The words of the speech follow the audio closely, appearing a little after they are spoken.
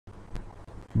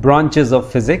Branches of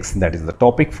physics, that is the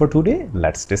topic for today.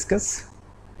 Let's discuss.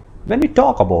 When we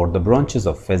talk about the branches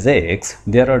of physics,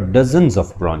 there are dozens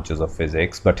of branches of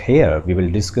physics, but here we will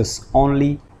discuss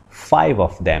only 5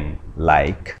 of them,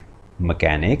 like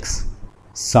mechanics,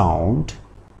 sound,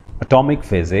 atomic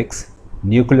physics,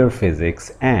 nuclear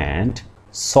physics, and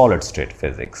solid state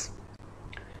physics.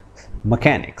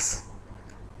 Mechanics.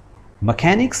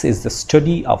 Mechanics is the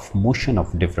study of motion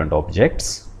of different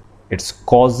objects, its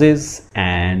causes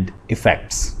and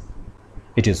effects.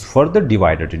 It is further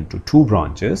divided into 2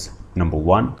 branches. Number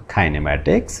 1,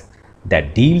 kinematics,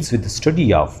 that deals with the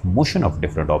study of motion of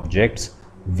different objects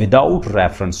without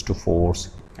reference to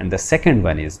force, and the second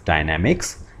one is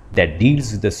dynamics, that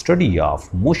deals with the study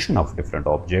of motion of different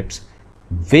objects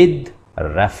with a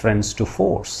reference to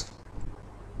force.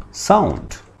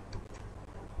 Sound.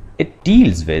 It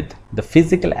deals with the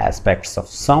physical aspects of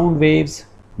sound waves,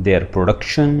 their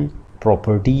production,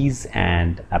 properties,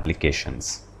 and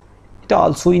applications. It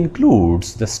also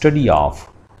includes the study of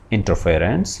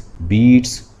interference,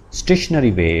 beats,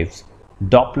 stationary waves,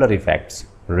 Doppler effects,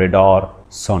 radar,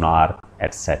 sonar,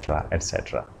 etc.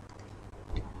 etc.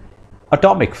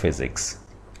 Atomic physics.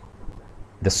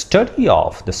 The study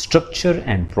of the structure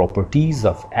and properties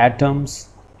of atoms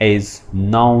is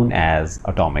known as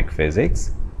atomic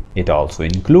physics. It also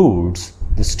includes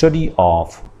the study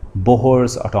of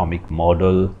Bohr's atomic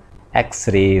model,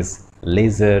 X-rays,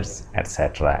 lasers,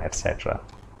 etc. etc.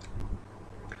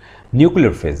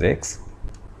 Nuclear physics.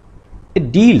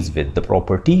 It deals with the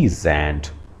properties and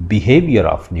behavior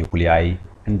of nuclei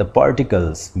and the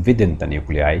particles within the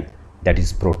nuclei, that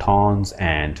is protons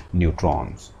and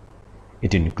neutrons.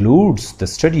 It includes the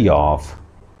study of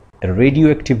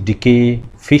radioactive decay,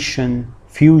 fission,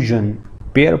 fusion,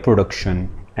 pair production,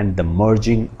 and the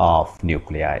merging of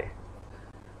nuclei.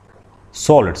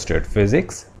 Solid state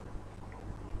physics.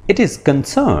 It is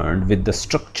concerned with the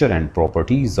structure and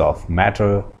properties of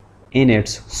matter in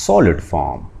its solid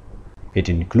form. It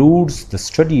includes the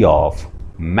study of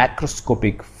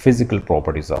macroscopic physical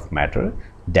properties of matter,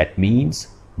 that means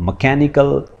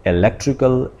mechanical,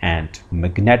 electrical, and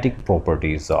magnetic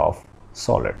properties of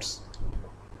solids.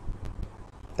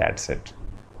 That's it.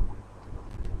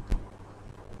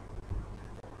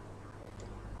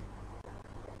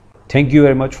 Thank you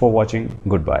very much for watching.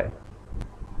 Goodbye.